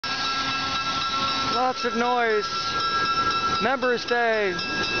lots of noise. Members Day,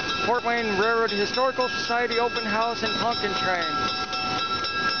 Fort Wayne Railroad Historical Society Open House and Pumpkin Train.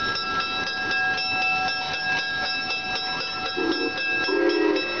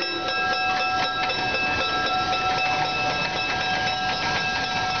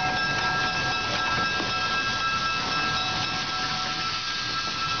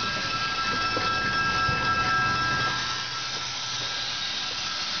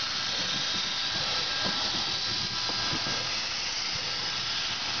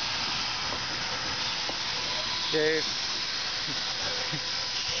 Dave.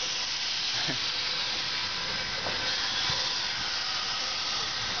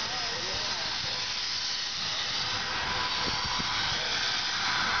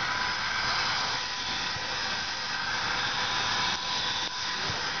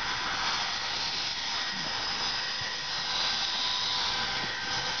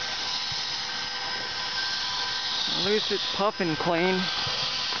 At least it's puffing clean.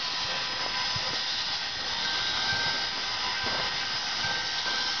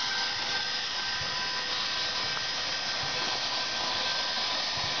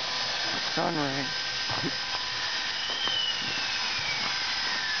 Sun ray.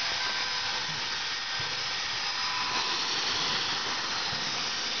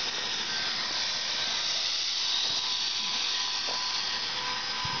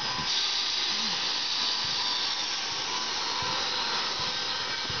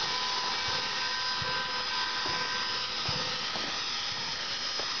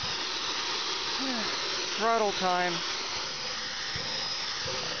 Throttle time.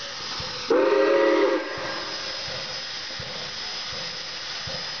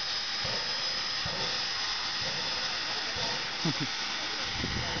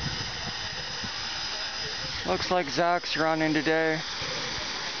 Looks like Zach's running today.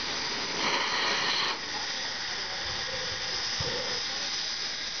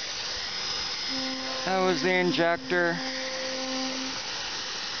 That was the injector.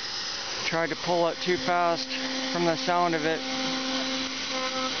 Tried to pull it too fast from the sound of it.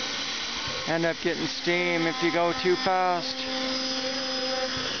 End up getting steam if you go too fast.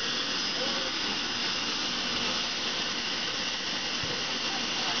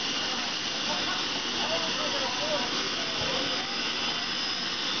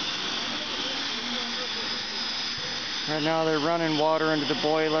 Right now they're running water into the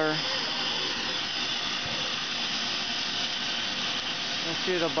boiler. You'll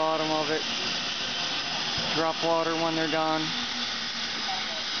see the bottom of it. Drop water when they're done.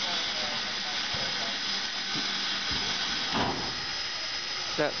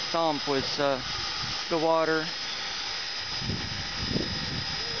 That thump was the water.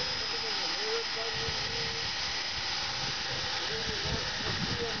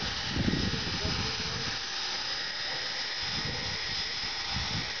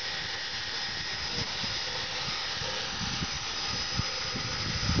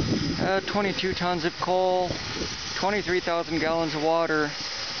 Had 22 tons of coal, 23,000 gallons of water.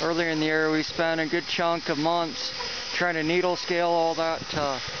 Earlier in the year we spent a good chunk of months trying to needle scale all that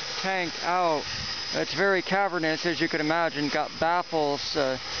tank out. It's very cavernous, as you can imagine. Got baffles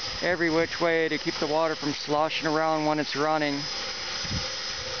every which way to keep the water from sloshing around when it's running.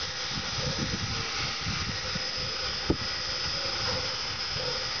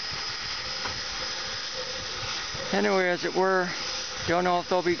 Anyway, as it were, don't know if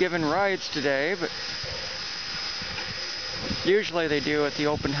they'll be giving rides today, but usually they do at the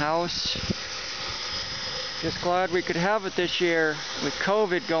open house. Just glad we could have it this year with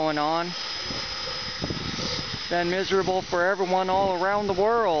COVID going on. Been miserable for everyone all around the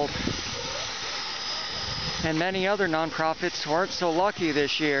world. And many other nonprofits weren't so lucky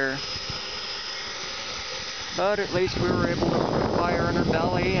this year. But at least we were able to put a fire in our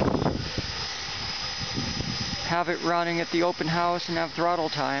belly and have it running at the open house and have throttle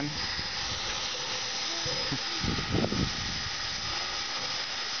time.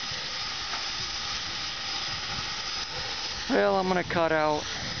 Well, I'm gonna cut out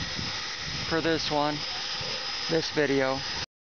for this video.